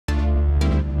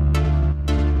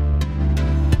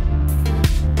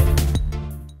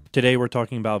Today we're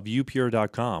talking about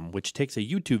viewpure.com, which takes a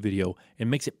YouTube video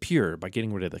and makes it pure by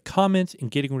getting rid of the comments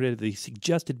and getting rid of the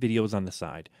suggested videos on the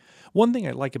side. One thing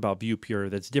I like about viewpure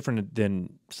that's different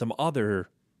than some other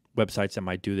websites that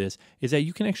might do this is that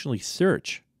you can actually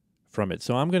search from it.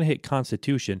 So I'm going to hit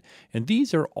Constitution, and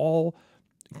these are all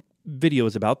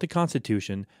videos about the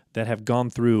Constitution that have gone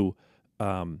through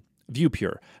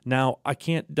viewpure. Now,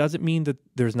 doesn't mean that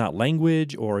there's not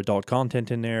language or adult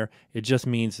content in there. It just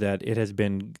means that it has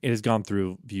gone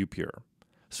through viewpure.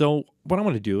 So what I'm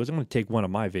going to do is I'm going to take one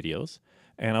of my videos,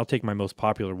 and I'll take my most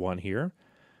popular one here.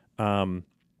 And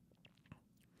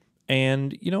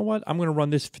you know what? I'm going to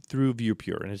run this through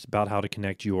viewpure, and it's about how to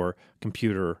connect your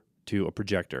computer to a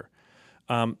projector.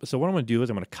 So what I'm going to do is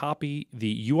I'm going to copy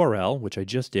the URL, which I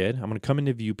just did. I'm going to come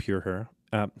into viewpure here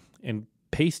and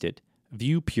paste it.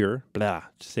 Viewpure, blah,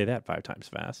 just say that 5 times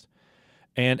fast.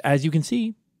 And as you can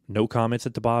see, no comments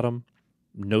at the bottom,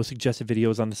 no suggested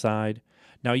videos on the side.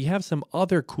 Now you have some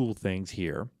other cool things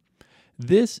here.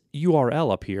 This URL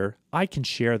up here, I can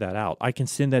share that out. I can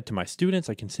send that to my students.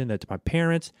 I can send that to my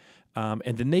parents. And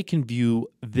then they can view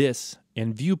this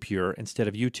in viewpure instead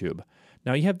of YouTube.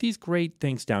 Now you have these great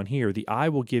things down here. The I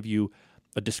will give you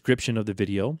a description of the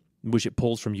video, which it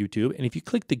pulls from YouTube. And if you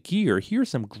click the gear, here's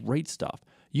some great stuff.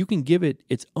 You can give it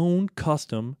its own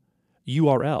custom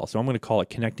URL. So I'm going to call it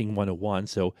Connecting 101.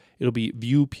 So it'll be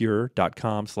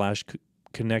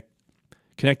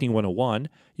viewpure.com/connecting 101.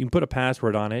 You can put a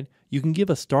password on it. You can give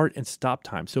a start and stop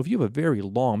time. So if you have a very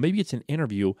long, maybe it's an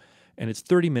interview and it's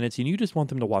 30 minutes and you just want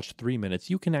them to watch 3 minutes,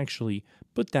 you can actually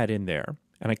put that in there.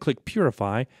 And I click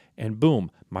Purify, and boom,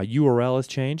 my URL has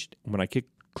changed. When I click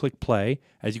play,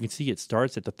 as you can see, it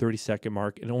starts at the 30-second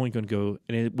mark and it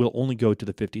will only go to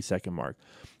the 50-second mark.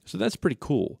 So that's pretty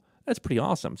cool. That's pretty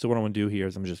awesome. So what I'm going to do here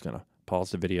is I'm just going to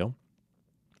pause the video.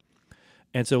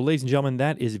 And so, ladies and gentlemen,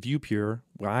 that is viewpure.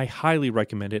 I highly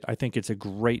recommend it. I think it's a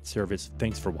great service.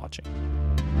 Thanks for watching.